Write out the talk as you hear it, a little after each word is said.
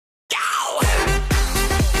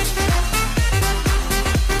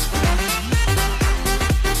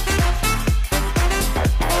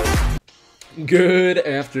Good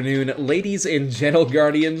afternoon, ladies and gentle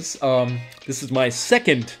guardians. This is my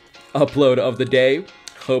second upload of the day.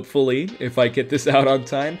 Hopefully, if I get this out on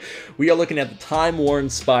time. We are looking at the time-worn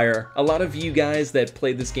Spire. A lot of you guys that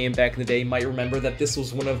played this game back in the day might remember that this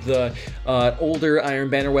was one of the older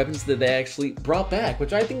Iron Banner weapons that they actually brought back,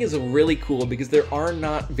 which I think is really cool because there are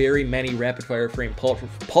not very many rapid-fire frame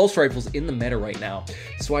pulse rifles in the meta right now.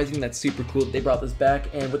 So I think that's super cool that they brought this back,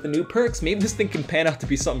 and with the new perks, maybe this thing can pan out to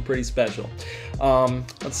be something pretty special.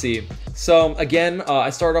 Let's see. So again,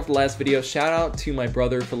 I started off the last video. Shout out to my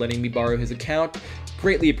brother for letting me borrow his account.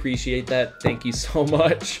 Greatly appreciate that. Thank you so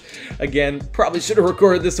much. Again, probably should have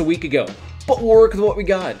recorded this a week ago, but we'll work with what we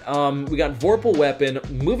got. We got Vorpal weapon,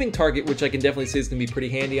 moving target, which I can definitely say is gonna be pretty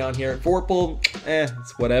handy on here. Vorpal,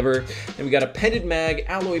 it's whatever. And we got a pendant mag,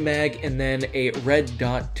 alloy mag, and then a red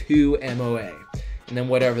dot 2 MOA. And then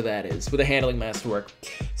whatever that is, with a handling masterwork.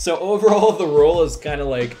 So overall, the roll is kind of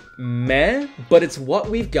like meh, but it's what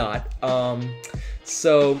we've got.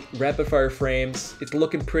 So rapid fire frames, it's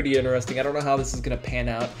looking pretty interesting. I don't know how this is gonna pan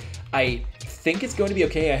out. I think it's going to be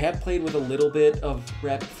okay. I have played with a little bit of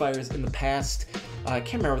rapid fires in the past. I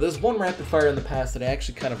can't remember. There's one rapid fire in the past that I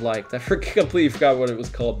actually kind of liked. I completely forgot what it was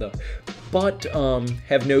called though. But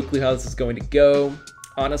have no clue how this is going to go.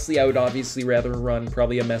 Honestly, I would obviously rather run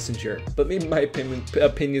probably a messenger, but maybe my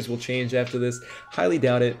opinions will change after this. Highly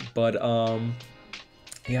doubt it, but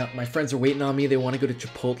yeah, my friends are waiting on me. They want to go to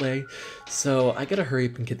Chipotle, so I gotta hurry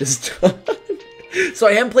up and get this done. So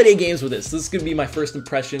I haven't played any games with this. This is gonna be my first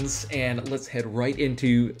impressions, and let's head right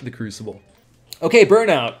into the Crucible. Okay,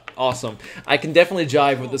 Burnout. Awesome. I can definitely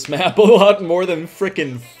jive with this map a lot more than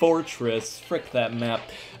frickin' Fortress. Frick that map.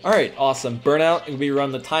 Alright, awesome. Burnout, we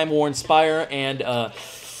run the time-worn Spire, and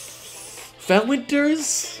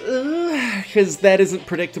Felwinter's, because that isn't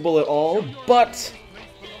predictable at all, but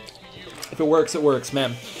if it works,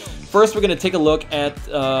 man. First, we're going to take a look at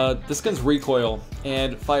this gun's recoil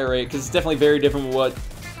and fire rate, because it's definitely very different from what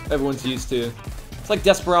everyone's used to. It's like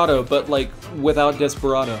Desperado, but like without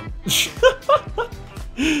Desperado.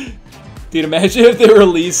 Dude, imagine if they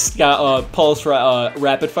released pulse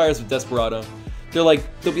rapid fires with Desperado. They'll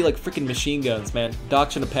be like freaking machine guns, man.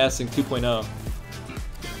 Doctrine of Passing 2.0.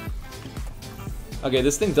 Okay,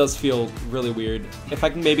 this thing does feel really weird. If I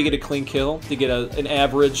can maybe get a clean kill to get an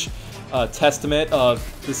average testament of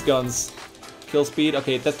this gun's kill speed.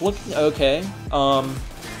 Okay, that's looking okay. I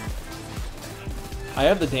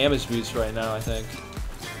have the damage boost right now, I think.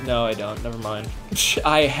 No, I don't. Never mind.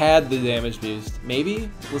 I had the damage boost. Maybe?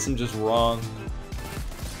 Unless I'm just wrong.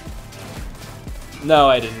 No,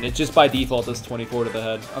 I didn't. It just by default does 24 to the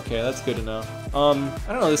head. Okay, that's good to know. I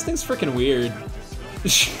don't know. This thing's freaking weird.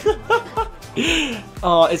 It's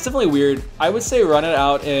definitely weird. I would say run it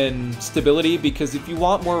out in stability, because if you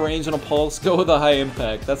want more range on a pulse, go with a high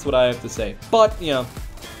impact. That's what I have to say. But, you know,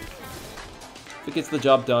 if it gets the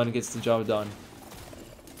job done, it gets the job done.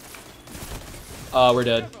 We're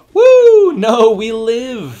dead. Woo! No, we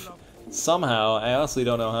live! Somehow. I honestly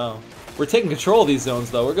don't know how. We're taking control of these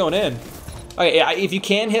zones, though. We're going in. Okay, if you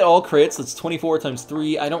can hit all crits, that's 24 times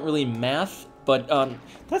 3. I don't really math, but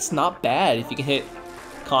that's not bad if you can hit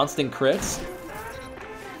constant crits.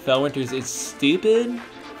 Felwinter's is stupid,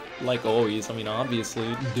 like always. I mean,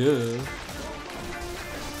 obviously, duh.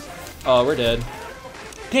 Oh, we're dead.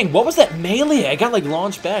 Dang, what was that melee? I got like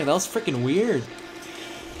launched back. That was freaking weird.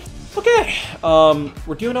 Okay,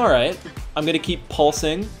 we're doing all right. I'm gonna keep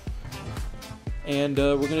pulsing, and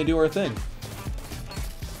we're gonna do our thing.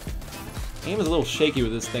 Aim is a little shaky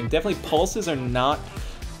with this thing. Definitely pulses are not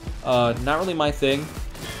really my thing.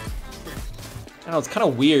 I don't know, it's kind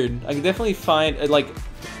of weird. I can definitely find,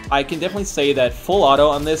 I can definitely say that full auto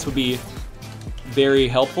on this would be very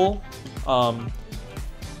helpful.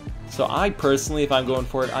 So I personally, if I'm going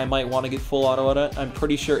for it, I might want to get full auto on it. I'm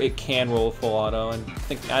pretty sure it can roll full auto, and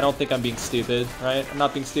I don't think I'm being stupid, right? I'm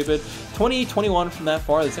not being stupid. 20-21 from that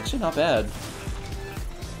far, that's actually not bad.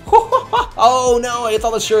 Oh no, I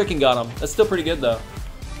thought the shuriken got him. That's still pretty good though.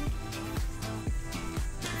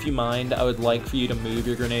 If you mind, I would like for you to move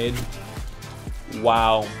your grenade.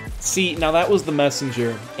 Wow. See, now that was the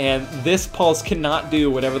messenger, and this pulse cannot do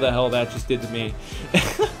whatever the hell that just did to me.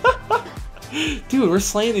 Dude, we're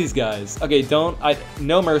slaying these guys. Okay,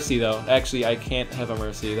 no mercy though. Actually, I can't have a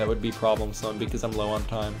mercy. That would be problemsome because I'm low on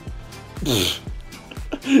time.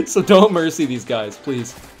 So don't mercy these guys,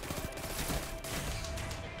 please.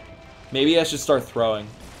 Maybe I should start throwing.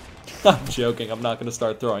 I'm joking, I'm not gonna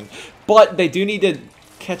start throwing. But they do need to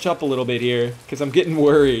catch up a little bit here, because I'm getting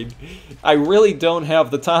worried. I really don't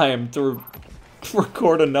have the time to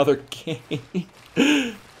record another game.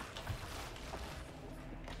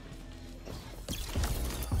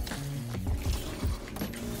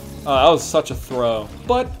 Oh, that was such a throw.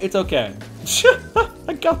 But it's okay.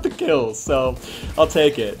 I got the kill, so I'll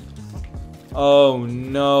take it. Oh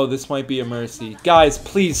no, this might be a mercy. Guys,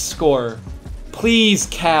 please score. Please,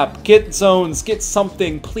 Cap. Get zones. Get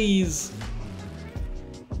something, please.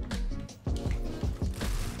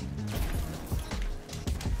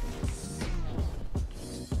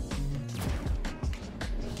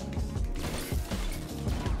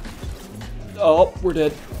 Oh, we're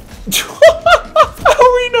dead. How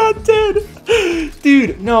are we not dead?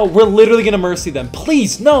 Dude, no, we're literally gonna mercy them.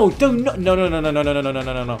 Please, no, don't, no, no, no, no, no, no, no, no, no,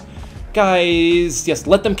 no, no. Guys, yes,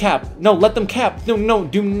 let them cap. No, let them cap. No, no,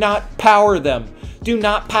 do not power them. Do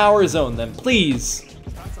not power zone them, please.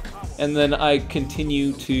 And then I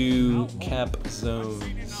continue to cap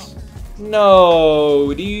zones.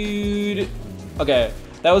 No, dude. Okay,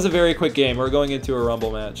 that was a very quick game. We're going into a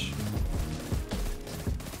rumble match.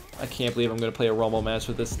 I can't believe I'm gonna play a rumble match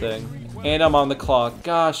with this thing. And I'm on the clock.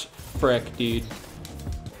 Gosh, frick, dude.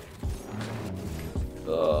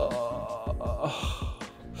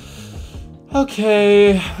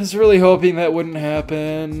 Okay, I was really hoping that wouldn't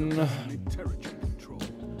happen.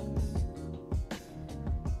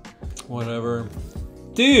 Whatever.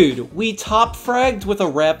 Dude, we top fragged with a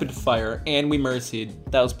rapid fire and we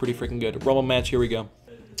mercied. That was pretty freaking good. Rumble match, here we go.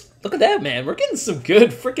 Look at that, man. We're getting some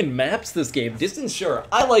good freaking maps this game. Distance Shore.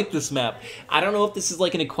 I like this map. I don't know if this is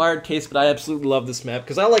like an acquired taste, but I absolutely love this map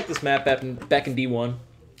because I like this map back in D1.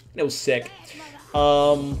 It was sick.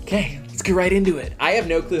 Okay, let's get right into it. I have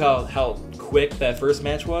no clue how quick that first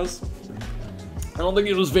match was. I don't think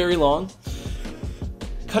it was very long.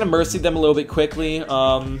 Kind of mercied them a little bit quickly.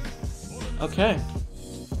 Okay,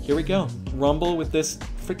 here we go. Rumble with this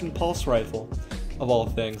freaking pulse rifle, of all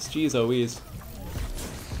things. Jeez Louise.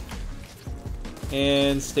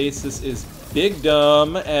 And stasis is big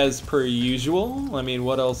dumb as per usual. I mean,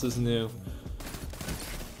 what else is new?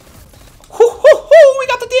 Hoo, hoo, hoo, we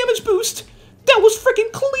got the damage boost. That was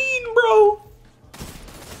freaking clean, bro.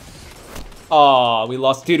 Aw, we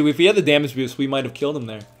lost. Dude, if we had the damage boost, we might have killed him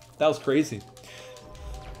there. That was crazy.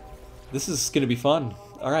 This is gonna be fun.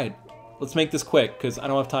 All right, let's make this quick because I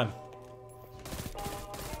don't have time.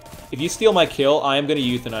 If you steal my kill, I am gonna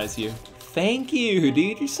euthanize you. Thank you,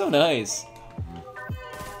 dude. You're so nice.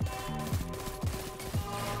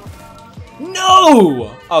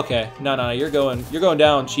 No! Okay, no, you're going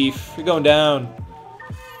down, Chief. You're going down.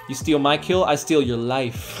 You steal my kill, I steal your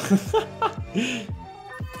life.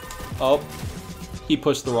 Oh, he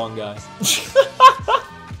pushed the wrong guy.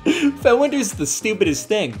 Fellwinter's the stupidest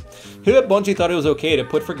thing. Who at Bungie thought it was okay to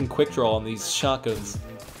put freaking quick draw on these shotguns?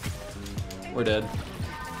 We're dead.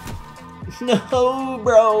 No,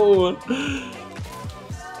 bro.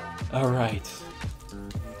 All right.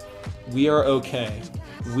 We are okay.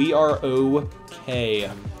 We are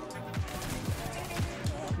okay.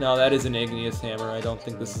 No, that is an igneous hammer. I don't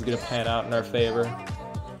think this is gonna pan out in our favor.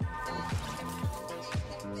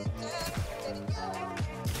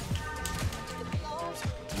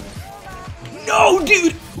 No,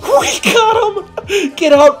 dude! We got him!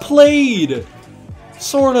 Get outplayed!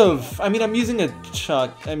 Sort of. I mean, I'm using a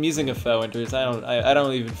Fellwinters. I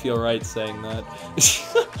don't even feel right saying that.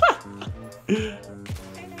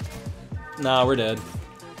 Nah, we're dead.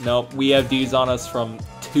 Nope, we have dudes on us from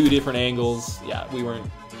 2 different angles. Yeah, we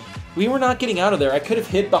were not getting out of there. I could have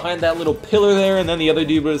hid behind that little pillar there, and then the other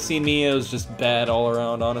dude would have seen me. It was just bad all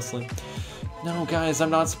around, honestly. No, guys, I'm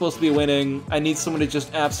not supposed to be winning. I need someone to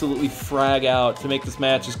just absolutely frag out to make this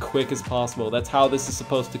match as quick as possible. That's how this is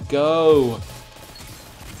supposed to go.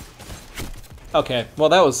 Okay, well,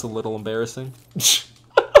 that was a little embarrassing.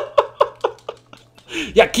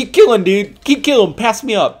 Yeah, keep killing, dude. Keep killing. Pass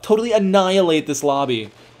me up. Totally annihilate this lobby.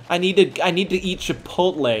 I need to eat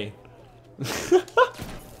Chipotle.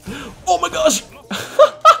 Oh my gosh!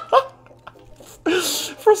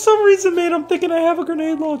 For some reason, man, I'm thinking I have a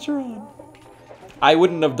grenade launcher on. I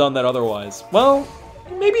wouldn't have done that otherwise. Well,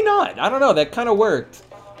 maybe not. I don't know. That kind of worked.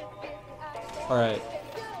 All right.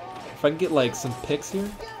 If I can get like some picks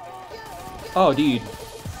here. Oh, dude.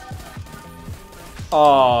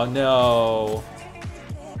 Oh no.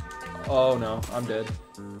 Oh no, I'm dead.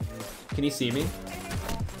 Can you see me?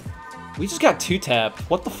 We just got 2-tapped.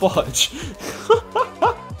 What the fudge?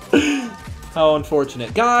 How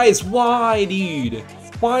unfortunate. Guys, why, dude?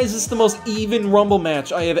 Why is this the most even Rumble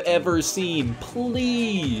match I have ever seen?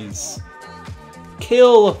 Please.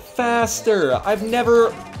 Kill faster. I've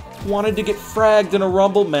never wanted to get fragged in a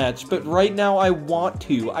Rumble match, but right now I want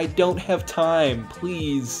to. I don't have time.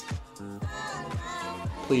 Please.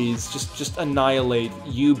 Please, just annihilate.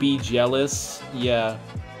 You be jealous? Yeah.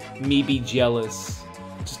 Me be jealous.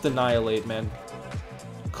 Just annihilate, man.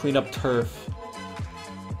 Clean up turf.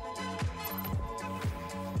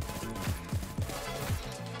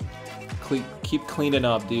 keep cleaning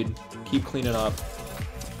up, dude. Keep cleaning up.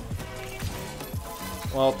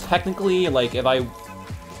 Well, technically, like, if I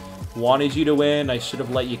wanted you to win, I should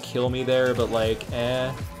have let you kill me there, but, like,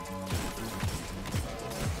 eh.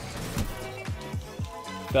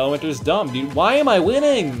 Bellwinter's dumb, dude. Why am I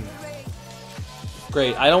winning?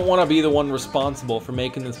 Great. I don't want to be the one responsible for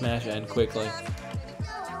making this match end quickly.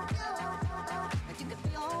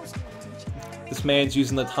 This man's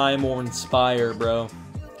using the time-worn Spire, bro.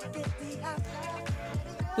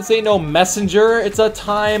 This ain't no messenger. It's a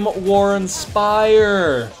time-worn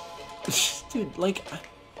Spire. Dude, like...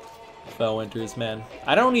 Bellwinters, man.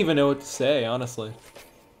 I don't even know what to say, honestly.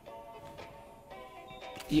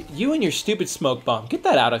 You and your stupid smoke bomb. Get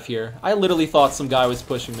that out of here. I literally thought some guy was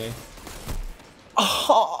pushing me.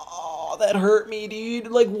 Oh, that hurt me, dude.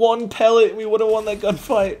 Like, one pellet, we would have won that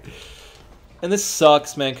gunfight. And this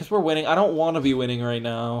sucks, man, because we're winning. I don't want to be winning right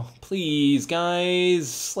now. Please,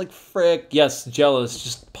 guys. Like, frick. Yes, jealous.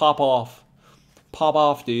 Just pop off. Pop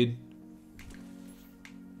off, dude.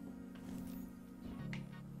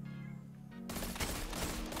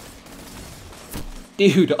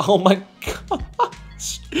 Dude, oh my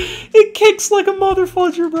gosh. It kicks like a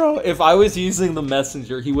motherfucker, bro. If I was using the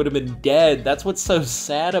messenger, he would have been dead. That's what's so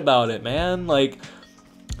sad about it, man. Like,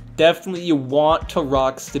 definitely you want to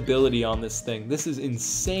rock stability on this thing. This is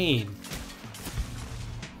insane.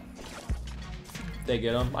 They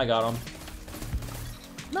get him. I got him.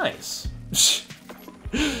 Nice.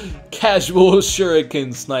 Casual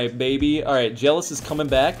shuriken snipe, baby. Alright, Jealous is coming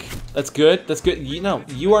back. That's good. That's good. You know,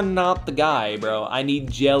 you are not the guy, bro. I need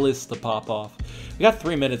Jealous to pop off. We got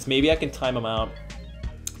 3 minutes. Maybe I can time him out.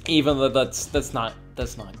 Even though that's not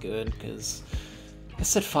good, because I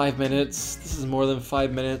said 5 minutes. This is more than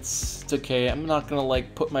 5 minutes. It's okay. I'm not gonna,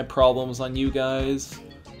 like, put my problems on you guys.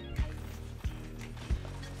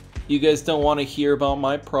 You guys don't want to hear about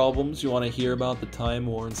my problems. You want to hear about the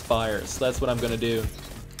time-worn Spire. So that's what I'm gonna do.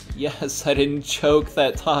 Yes, I didn't choke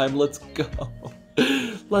that time. Let's go.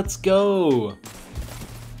 Let's go.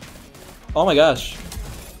 Oh my gosh.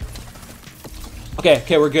 Okay,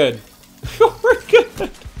 we're good. We're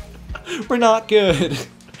good. We're not good.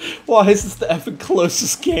 Why is this the effing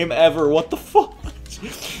closest game ever? What the fuck?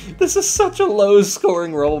 This is such a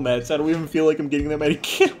low-scoring roll match. I don't even feel like I'm getting that many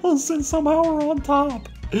kills, and somehow we're on top.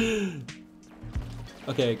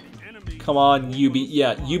 Okay, come on, you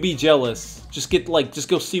be jealous. Just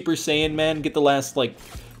go Super Saiyan, man. Get the last, like,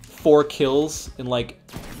 4 kills in, like,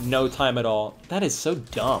 no time at all. That is so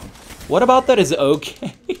dumb. What about that is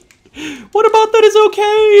okay? What about that is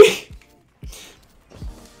okay?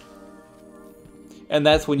 And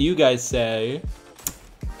that's when you guys say,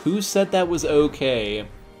 who said that was okay?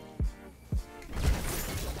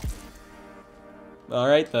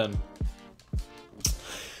 Alright then.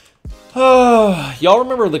 Y'all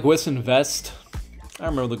remember the Gwison Vest? I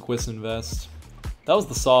remember the Gwison Vest. That was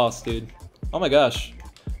the sauce, dude. Oh my gosh.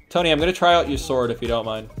 Tony, I'm gonna try out your sword if you don't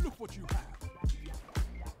mind.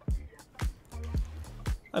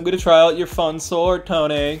 I'm gonna try out your fun sword,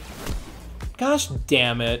 Tony. Gosh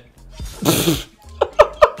damn it.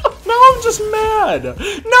 Now I'm just mad.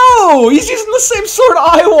 No! He's using the same sword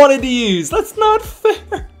I wanted to use. That's not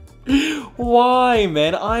fair. Why,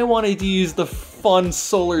 man? I wanted to use the fun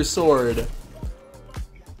solar sword.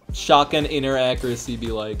 Shotgun inner accuracy be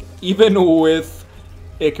like. Even with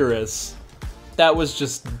Icarus. That was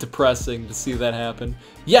just depressing to see that happen.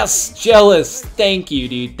 Yes! Jealous! Thank you,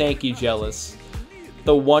 dude. Thank you, Jealous.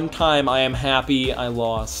 The one time I am happy I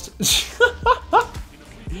lost.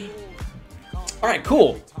 Alright,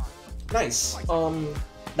 cool. Nice.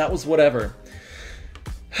 That was whatever.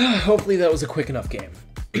 Hopefully that was a quick enough game.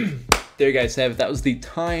 There you guys have it. That was the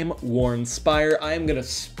time-worn Spire. I am gonna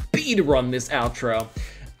speed run this outro.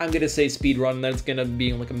 I'm gonna say speed run, then it's gonna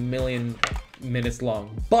be like 1,000,000 minutes long.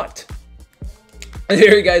 But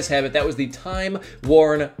there you guys have it. That was the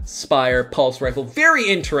time-worn Spire pulse rifle. Very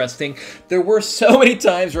interesting. There were so many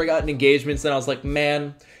times where I got in engagements and I was like,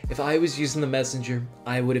 man, if I was using the messenger,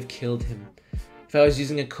 I would have killed him. If I was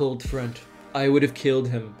using a cold front, I would have killed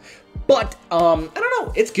him. But, I don't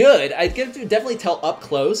know. It's good. I can definitely tell up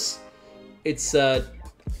close. It's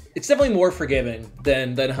definitely more forgiving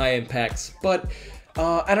than high impacts. But,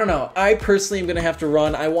 I don't know. I personally am gonna have to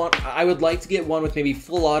run. I would like to get one with maybe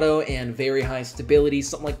full auto and very high stability,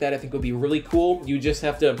 something like that. I think would be really cool. You just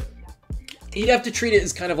have to. You'd have to treat it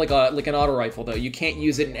as kind of like an auto rifle, though. You can't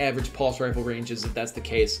use it in average pulse rifle ranges if that's the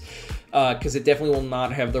case, because it definitely will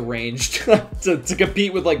not have the range to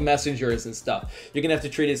compete with like messengers and stuff. You're gonna have to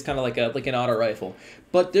treat it as kind of like an auto rifle.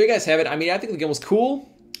 But there you guys have it. I mean, I think the game was cool.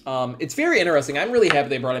 It's very interesting. I'm really happy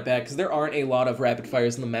they brought it back because there aren't a lot of rapid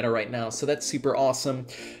fires in the meta right now, so that's super awesome.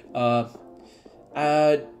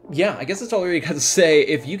 Yeah, I guess that's all I really got to say.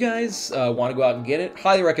 If you guys want to go out and get it,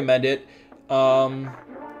 highly recommend it.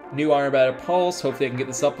 New Iron Banner Pulse. Hopefully I can get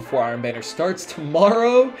this up before Iron Banner starts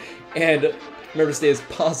tomorrow. And remember to stay as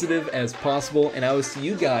positive as possible, and I will see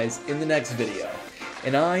you guys in the next video.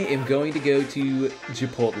 And I am going to go to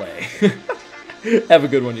Chipotle. Have a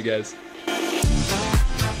good one, you guys.